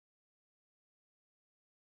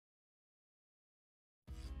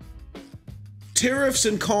Tarriffs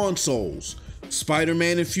and consoles,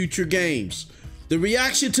 Spider-Man and future games, the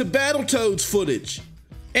reaction to Battletoads footage,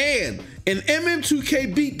 and an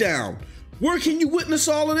MM2K beatdown. Where can you witness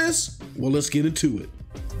all of this? Well, let's get into it.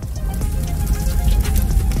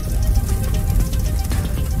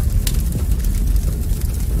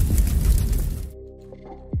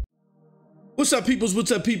 What's up, peoples?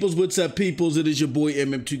 What's up, peoples? What's up, peoples? It is your boy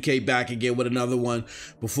MM2K back again with another one.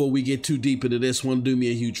 Before we get too deep into this one, do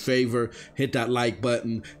me a huge favor. Hit that like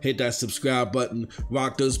button, hit that subscribe button,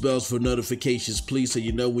 rock those bells for notifications, please, so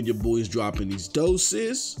you know when your boy's dropping these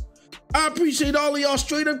doses. I appreciate all of y'all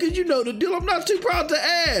straight up, because you know the deal. I'm not too proud to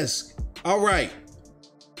ask. All right.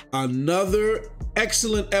 Another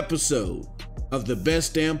excellent episode of the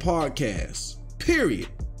Best Damn Podcast, period,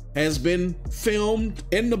 has been filmed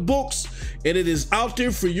in the books, and it is out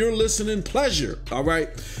there for your listening pleasure. All right.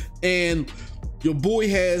 And your boy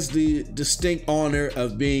has the distinct honor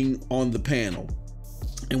of being on the panel.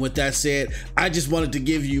 And with that said, I just wanted to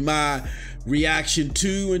give you my reaction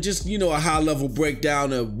to and just, a high level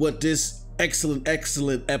breakdown of what this excellent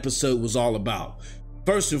episode was all about.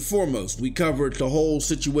 First and foremost, we covered the whole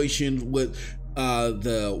situation with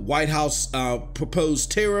the White House proposed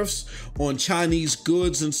tariffs on Chinese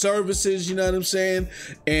goods and services, you know what I'm saying,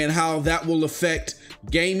 and how that will affect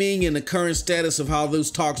gaming and the current status of how those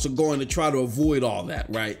talks are going to try to avoid all that,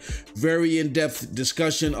 right? Very in-depth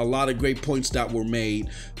discussion, a lot of great points that were made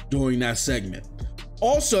during that segment.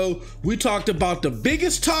 Also, we talked about the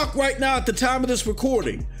biggest talk right now at the time of this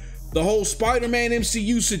recording, the whole Spider-Man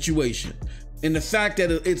MCU situation, and the fact that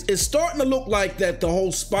it's starting to look like that the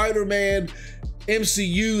whole Spider-Man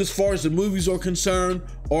MCU, as far as the movies are concerned,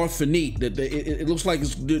 are finite. That it looks like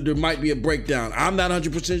there might be a breakdown. I'm not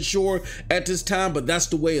 100% sure at this time, but that's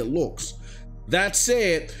the way it looks. That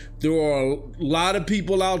said, there are a lot of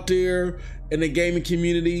people out there in the gaming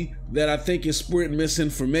community that I think is spreading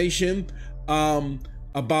misinformation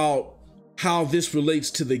about how this relates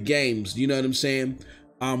to the games. You know what I'm saying?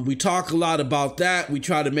 We talk a lot about that. We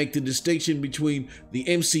try to make the distinction between the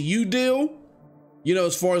MCU deal,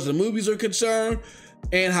 as far as the movies are concerned,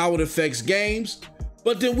 and how it affects games.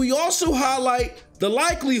 But then we also highlight the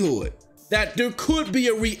likelihood that there could be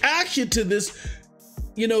a reaction to this,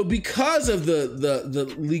 because of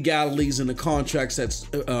the legalities and the contracts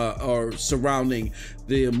that are surrounding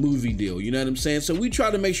the movie deal. You know what I'm saying? So we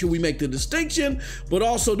try to make sure we make the distinction, but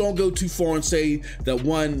also don't go too far and say that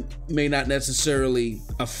one may not necessarily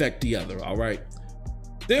affect the other. All right.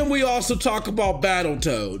 Then we also talk about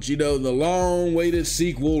Battletoads, the long-awaited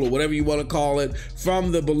sequel, or whatever you want to call it,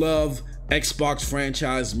 from the beloved Xbox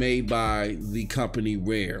franchise made by the company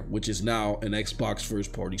Rare, which is now an Xbox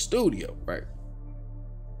first-party studio, right?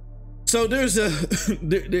 So there's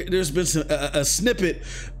been a snippet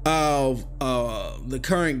of the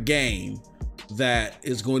current game that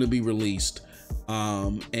is going to be released,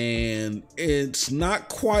 and it's not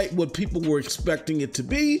quite what people were expecting it to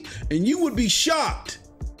be, and you would be shocked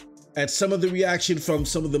at some of the reaction from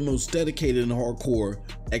some of the most dedicated and hardcore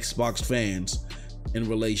Xbox fans in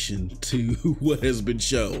relation to what has been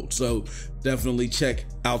shown. So definitely check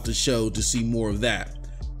out the show to see more of that.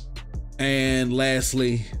 And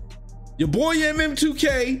lastly, your boy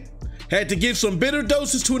MM2K had to give some bitter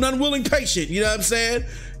doses to an unwilling patient. You know what I'm saying?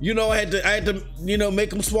 I had to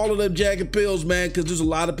make them swallow them jagged pills, man, because there's a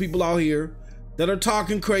lot of people out here that are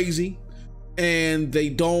talking crazy and they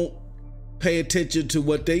don't pay attention to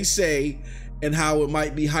what they say and how it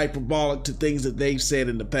might be hyperbolic to things that they've said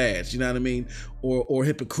in the past, you know what I mean? Or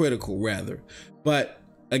hypocritical, rather. But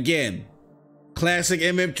again, classic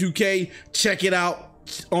MM2K, check it out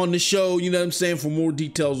on the show, you know what I'm saying, for more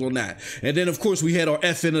details on that. And then, of course, we had our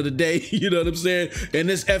effing of the day, you know what I'm saying? And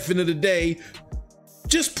this effing of the day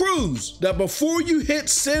just proves that before you hit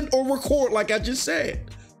send or record, like I just said,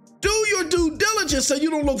 do your due diligence so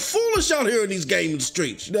you don't look foolish out here in these gaming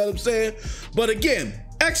streets. You know what I'm saying? But again,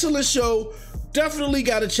 excellent show. Definitely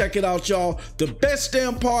got to check it out, y'all. The Best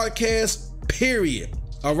Damn Podcast, period.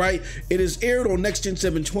 All right. It is aired on Next Gen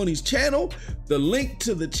 720's channel. The link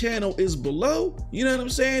to the channel is below. You know what I'm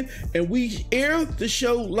saying? And we air the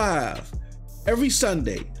show live every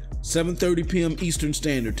Sunday, 7:30 p.m. Eastern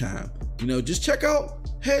Standard Time. Just check out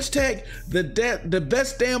hashtag the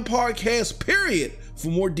Best Damn Podcast, period, for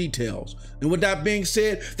more details. And with that being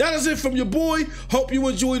said, that is it from your boy. Hope you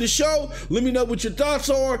enjoy the show. Let me know what your thoughts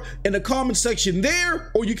are in the comment section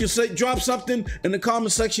there, or you can drop something in the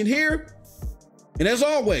comment section here. And as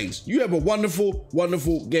always, you have a wonderful,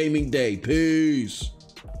 wonderful gaming day. Peace.